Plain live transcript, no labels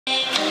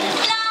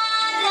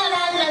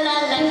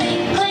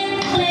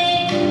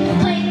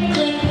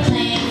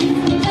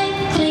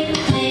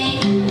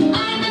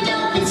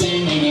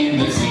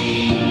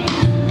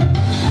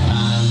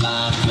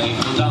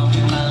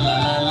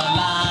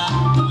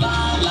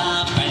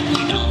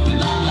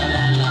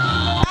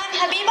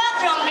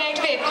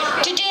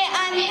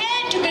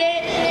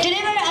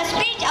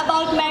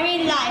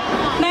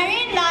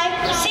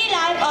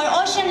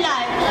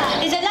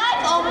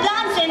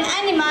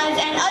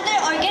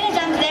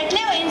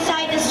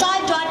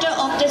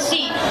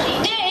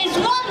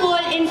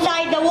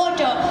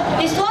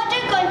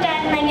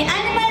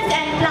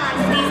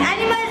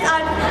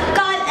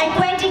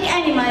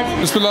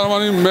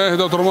बिस्मिल्लाहिर्रहमानिर्रहीम। मैं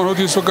हिदायतुर्रहमान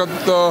होती इस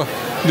वक्त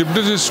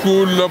डिप्टी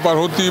स्कूल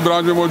पारहोती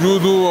ब्रांच में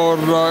मौजूद हूँ और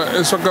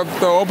इस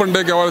वक्त ओपन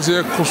डे के हवाले से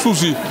एक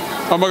खुसूसी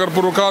मगर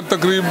पुरवकार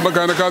तकरीब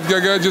का इनेकाद किया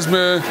गया है,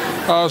 जिसमें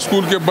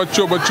स्कूल के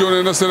बच्चों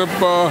ने न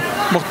सिर्फ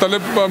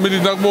मुख्तलिफ मिली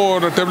नगमों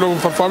और टेबलों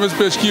परफॉर्मेंस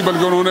पेश की,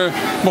 बल्कि उन्होंने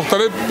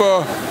मुख्तलिफ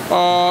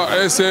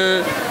ऐसे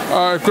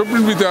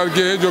इक्विपमेंट भी तैयार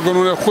किए हैं जो कि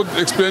उन्होंने ख़ुद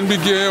एक्सप्लेन भी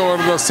किए हैं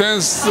और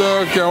साइंस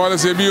के हवाले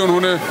से भी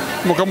उन्होंने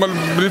मुकम्मल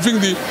ब्रीफिंग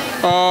दी।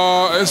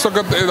 इस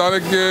वक्त इदारे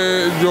के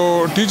जो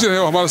टीचर है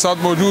वो हमारे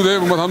साथ मौजूद है,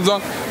 मोहम्मद हमजा।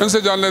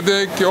 इनसे जान लेते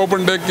हैं कि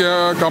ओपन डे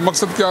का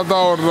मकसद क्या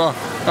था और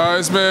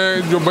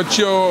इसमें जो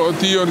बच्चियों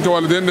थी उनके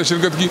वालिदैन ने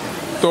शिरकत की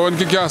तो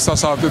उनके क्या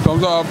एहसास थे। तो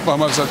हमजा आप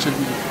हमारे साथ शेयर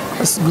कीजिए।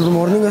 गुड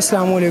मॉर्निंग,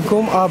 अस्सलाम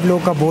वालेकुम। आप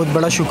लोग का बहुत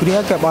बड़ा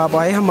शुक्रिया कि आप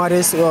आए हमारे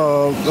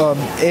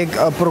एक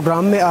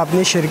प्रोग्राम में,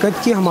 आपने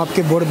शिरकत की, हम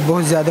आपके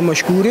बहुत ज़्यादा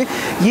मशकूर हैं।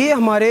 ये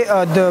हमारे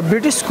द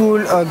ब्रिटिश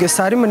स्कूल के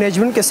सारे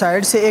मैनेजमेंट के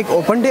साइड से एक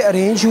ओपन डे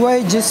अरेंज हुआ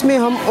है, जिसमें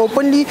हम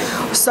ओपनली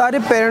सारे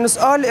पेरेंट्स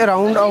ऑल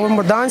अराउंड और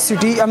मर्दान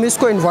सिटी हम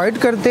इसको इन्वाइट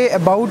करते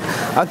अबाउट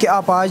कि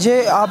आप आ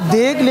जाए, आप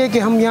देख ले कि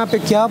हम यहाँ पे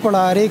क्या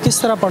पढ़ा रहे,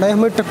 किस तरह पढ़ाए,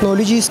 हमारी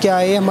टेक्नोलॉजीज़ क्या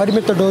है, हमारी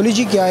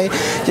मेथोडोलॉजी क्या है।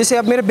 जैसे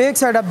आप मेरे बैक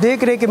साइड आप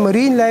देख रहे हैं कि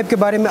मरीन लाइफ के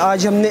बारे में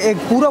आज हमने एक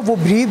पूरा वो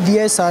ब्रीफ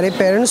दिया है सारे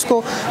पेरेंट्स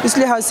को, इस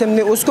लिहाज से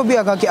हमने उसको भी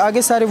आगा कि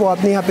आगे सारे वो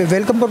आपने यहाँ पे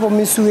वेलकम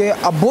परफॉर्मेंस हुए।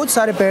 अब बहुत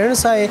सारे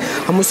पेरेंट्स आए,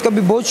 हम उसका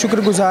भी बहुत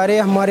शुक्रगुजार है।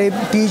 हमारे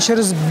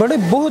टीचर्स बड़े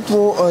बहुत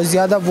वो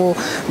ज़्यादा वो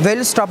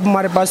वेल स्टाफ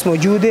हमारे पास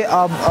मौजूद है।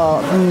 आप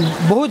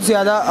बहुत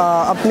ज़्यादा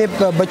अपने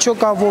बच्चों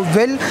का वो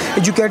वेल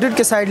एजुकेटेड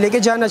के साइड लेके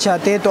जाना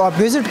चाहते हैं तो आप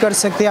विज़िट कर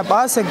सकते हैं, आप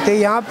आ सकते हैं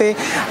यहाँ पे,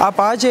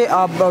 आप आ जाए,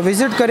 आप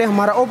विज़िट करें।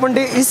 हमारा ओपन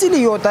डे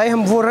इसीलिए होता है,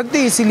 हम वो रखते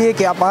हैं इसीलिए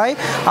कि आप आए,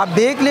 आप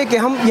देख लें कि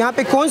हम यहाँ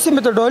पे कौन सी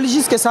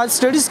मेथोडोलॉजीज़ के साथ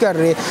स्टडीज़ कर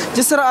रहे हैं।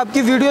 जिस तरह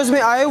आपकी वीडियोस में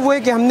आए हुए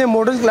कि हमने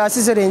मॉडल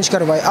क्लासेस अरेंज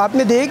करवाए,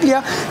 आपने देख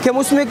लिया कि हम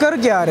उसमें कर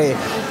क्या रहे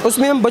हैं,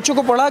 उसमें हम बच्चों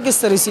को पढ़ा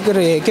किस तरह से कर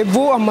रहे हैं कि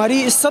वो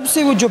हमारी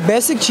सबसे वो जो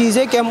बेसिक चीज़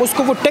है कि हम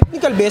उसको वो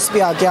टेक्निकल बेस पे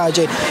आके आ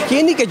जाए।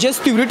 ये नहीं कि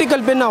जस्ट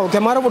थ्योरेटिकल पे ना हो, कि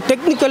हमारा वो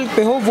टेक्निकल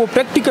पे हो, वो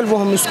प्रैक्टिकल वो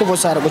हम उसको वो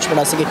सारा कुछ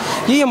पढ़ा सके।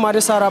 यही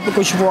हमारे सारा आप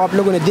कुछ वो आप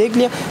लोगों ने देख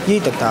लिया, यही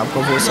तक था आपको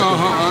वो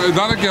हाँ,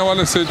 इदारे के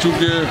हवाले से,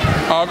 चूँकि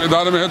आप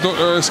इदारे में है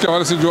तो इसके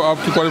हवाले से जो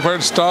आपकी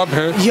क्वालिफाइड स्टाफ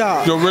है,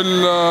 जो वेल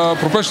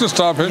प्रोफेशनल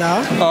स्टाफ है,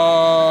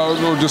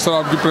 जिस तरह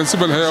आपकी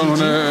प्रिंसिपल है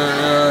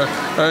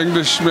उन्होंने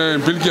इंग्लिश में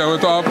एमफिल किया हुआ है,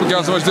 तो आप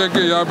क्या समझते हैं कि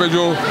यहाँ पे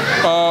जो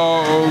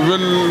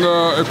वेल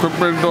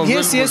इक्विपमेंट और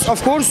yes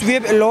of course we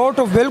have a lot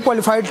of well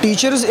qualified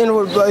teachers in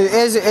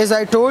as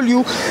I told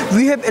you,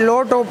 we have a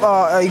lot of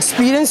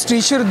experienced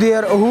teacher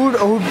there who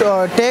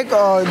take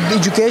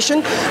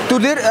education to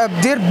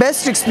their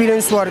best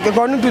experience work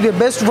according to their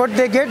best what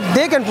they get,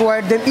 they can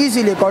provide them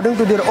easily according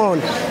to their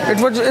own.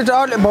 It's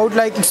all about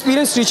like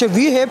experienced teacher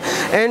we have,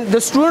 and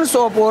the students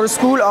of our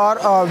school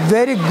are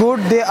very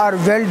good, they are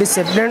well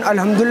disciplined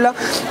alhamdulillah,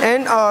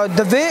 and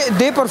the way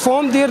they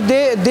perform there,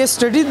 they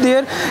study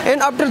there,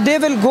 and after they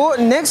will go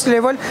next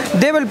level,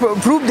 they will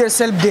prove their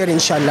self there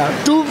inshallah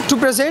to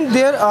present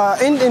their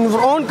in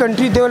our own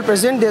country, they will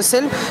present their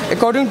self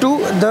according to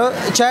the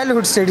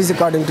childhood studies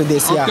according to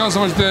this. क्या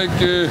समझते हैं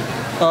कि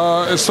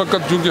इस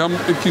वक्त चूँकि हम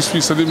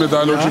 21वीं सदी में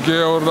दाखिल हो चुके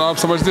हैं और आप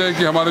समझते हैं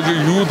कि हमारे जो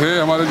यूथ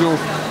है, हमारे जो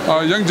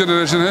यंग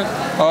जनरेशन है,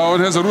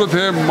 उन्हें ज़रूरत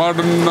है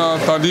मॉडर्न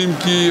तालीम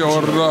की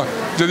और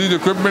जदीद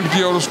इक्विपमेंट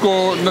की, और उसको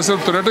न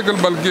सिर्फ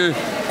थ्योरेटिकल बल्कि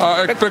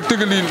एक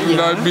प्रैक्टिकली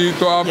लाइफ भी।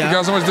 तो आप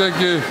क्या समझते हैं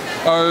कि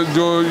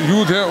जो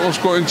यूथ है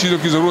उसको इन चीज़ों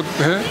की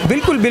ज़रूरत है?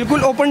 बिल्कुल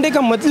बिल्कुल, ओपन डे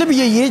का मतलब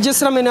यही है, जिस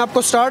तरह मैंने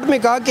आपको स्टार्ट में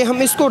कहा कि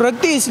हम इसको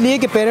रखते इसलिए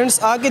कि पेरेंट्स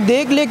आके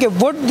देख ले कि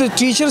what the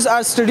teachers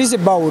are studies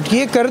about,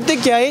 ये करते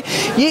क्या है।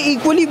 ये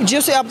इक्वली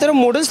जैसे आप तरह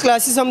मॉडल्स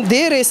क्लासेस हम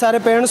दे रहे सारे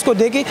पेरेंट्स को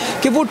देखे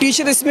कि वो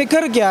टीचर इसमें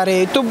कर क्या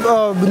रहे। तो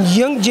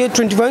यंग जे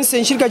 21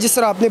 सेंचुरी का जिस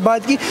तरह आपने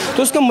बात की,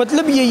 तो उसका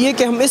मतलब यही है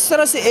कि हम इस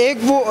तरह से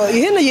एक वो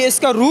है ना, ये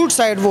इसका रूट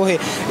साइड वो है,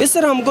 इस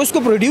तरह हमको इसको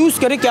प्रोड्यूस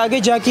करें कि आगे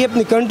जाके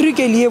अपनी कंट्री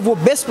के लिए वो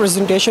बेस्ट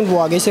प्रेजेंटेशन वो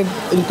आगे से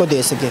इनको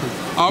दे सके।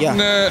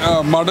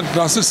 आपने मॉडल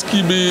क्लासेस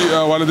की भी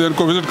वालिदैन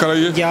को विज़िट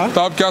कराई है,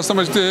 तो आप क्या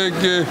समझते हैं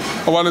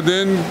कि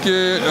वालिदैन के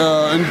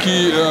इनकी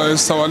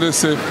इस हवाले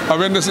से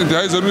अवेयरनेस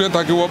इंतहाई ज़रूरी है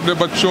ताकि वो अपने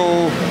बच्चों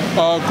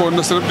को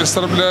न सिर्फ इस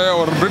तरफ ले आए।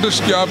 और ब्रिटिश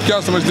की आप क्या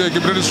समझते हैं कि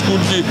ब्रिटिश स्कूल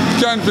की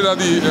क्या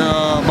इनफरादी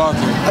बात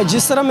है?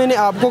 जिस तरह मैंने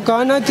आपको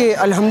कहा ना कि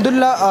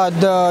अल्हम्दुलिल्लाह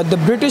द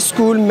ब्रिटिश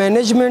स्कूल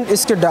मैनेजमेंट,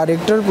 इसके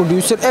director,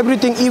 producer,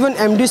 everything, even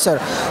MD sir,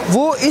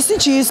 वो इसी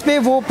चीज़ पे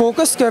वो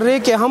फोकस कर रहे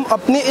हैं कि हम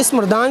अपने इस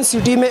मर्दान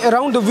सिटी में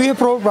around we have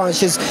 4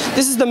 branches,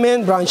 this is the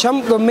main branch,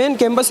 हम मेन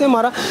कैंपस है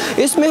हमारा,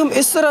 इसमें हम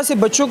इस तरह से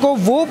बच्चों को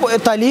वो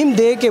तालीम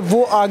दे कि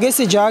वो आगे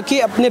से जाके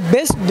अपने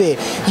बेस्ट दे।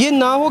 ये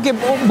ना हो कि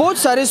बहुत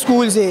सारे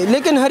स्कूल्स हैं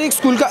लेकिन हर एक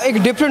स्कूल का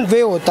एक डिफरेंट वे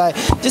होता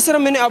है। जिस तरह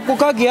मैंने आपको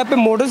कहा कि यहाँ पे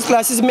मॉडल्स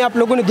क्लासेस में आप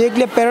लोगों ने देख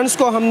लिया, पेरेंट्स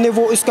को हमने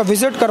वो इसका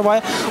विजिट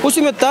करवाया,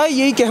 उसी में तय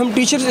यही कि हम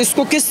टीचर्स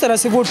इसको किस तरह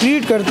से वो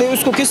ट्रीट करते हैं,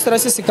 उसको किस तरह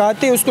से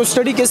सिखाते हैं, उसको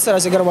स्टडी किस तरह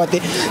से करवाते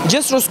हैं।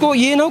 जस्ट उसको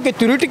ये ना हो कि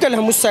थ्योरेटिकल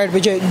हम उस साइड पे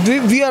जाए,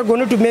 we are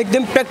going to make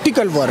them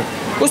practical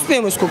work, उस पर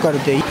हम उसको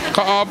करते हैं।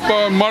 आप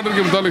मॉडल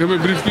के मुताबिक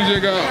हमें ब्रीफ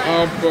कीजिएगा,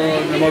 आप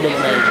मॉडल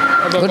बनाएंगे।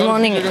 Good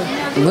morning.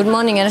 Good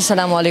morning and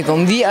assalamu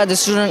alaikum. We are the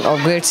students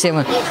of grade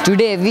 7.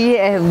 Today we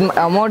have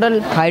a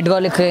model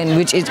hydraulic crane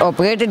which is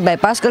operated by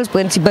Pascal's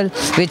principle,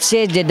 which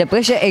says that the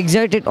pressure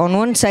exerted on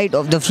one side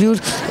of the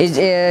fluid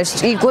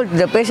is equal to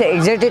the pressure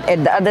exerted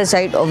at the other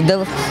side of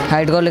the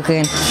hydraulic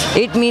crane.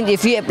 It means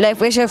if we apply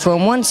pressure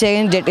from one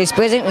second that is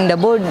present in the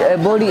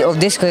body of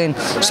this crane,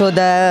 so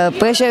the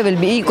pressure will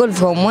be equal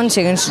from one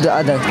second to the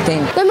other.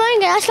 Thank you. Good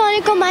morning,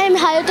 assalamu alaikum. I am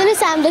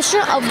Hayatunis. I am the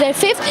student of grade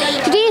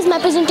 5th. Today is my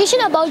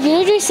presentation about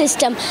urinary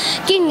system.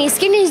 Kidneys.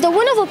 Kidney is the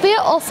one of a pair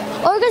of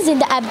organs in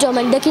the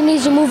abdomen. The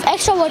kidneys remove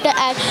extra water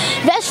and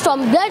waste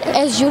from blood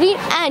as urine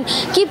and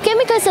keep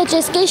chemicals such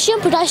as calcium,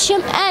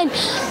 potassium and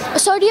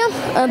sodium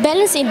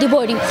balanced in the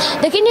body.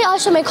 The kidney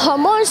also make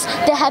hormones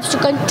that helps to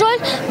control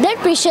blood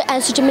pressure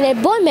and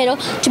stimulate bone marrow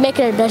to make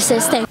red blood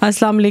cells.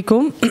 अस्सलाम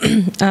वालेकुम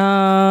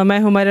मैं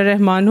हुमैरा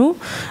रहमान हूँ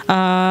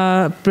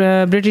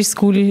British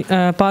school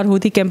पार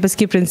होती campus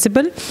की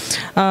principal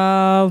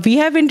we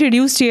have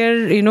introduced here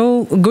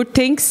good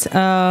things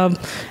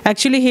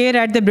actually here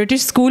at the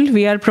British school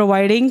we are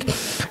providing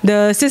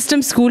the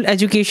system school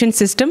education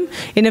system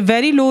in a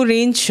very low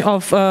range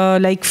of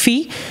like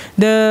fee.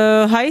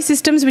 The high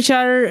systems which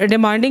are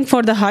demanding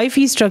for the high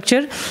fee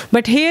structure,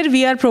 but here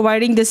we are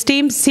providing the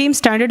same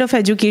standard of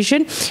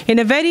education in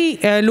a very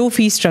low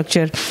fee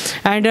structure,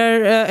 and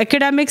our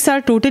academics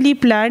are totally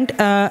planned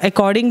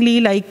accordingly.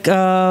 Like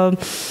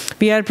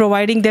we are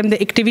providing them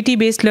the activity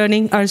based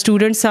learning. Our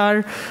students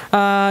are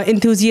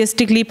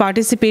enthusiastically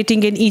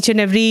participating in each and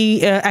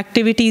every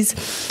activities.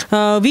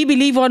 We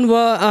believe on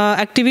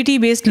activity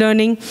based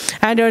learning,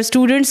 and our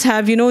students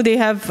have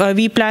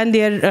we plan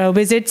their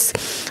visits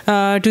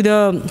to the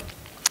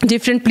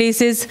different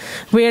places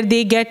where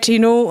they get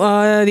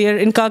their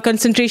इनका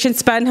concentration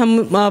span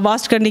हम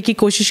vast करने की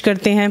कोशिश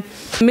करते हैं.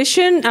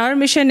 Our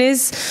mission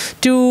is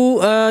to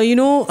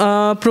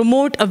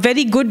promote a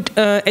very good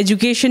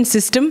education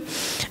system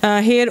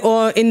here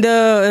or in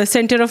the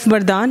center of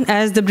Mardan,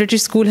 as the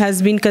British school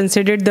has been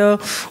considered the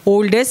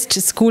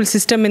oldest school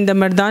system in the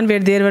Mardan, where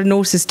there were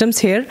no systems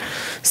here.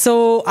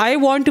 So I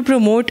want to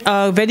promote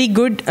a very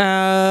good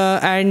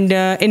and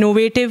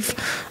innovative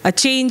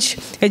change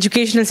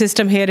educational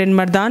system here in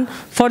Mardan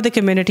for the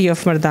community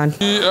of Mardan.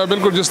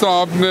 बिल्कुल जिस तरह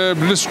आपने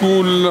British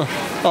school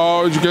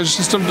education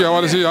system के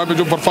हवाले से यहाँ पे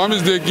जो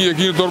परफॉर्मेंस देखी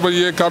यकीनी तौर पर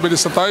ये काबिल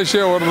सताइश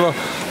है,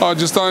 और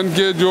जिस तरह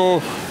इनके जो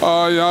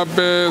यहाँ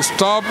पे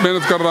स्टाफ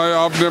मेहनत कर रहा है,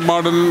 आपने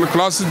मॉडल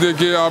क्लासेस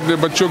देखे, आपने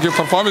बच्चों के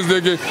परफॉर्मेंस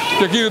देखे,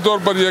 यकीनी तौर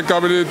पर यह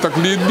काबिल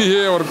तकलीद भी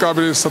है और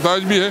काबिल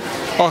सताइश भी है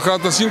और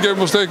ख़ास तहसीन के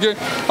मुस्तहक़ है.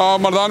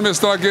 मर्दान में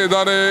इस तरह के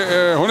इदारे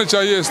होने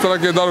चाहिए, इस तरह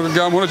के इदारों का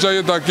क़याम होना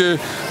चाहिए ताकि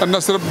न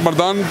सिर्फ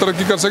मर्दान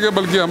तरक्की कर सके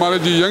बल्कि हमारे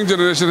जो यंग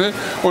जनरेशन है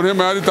उन्हें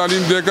मयारी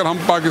तालीम देकर हम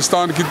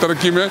पाकिस्तान की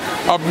तरक्की में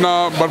अपना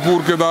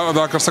भरपूर किरदार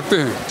अदा कर सकते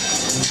हैं.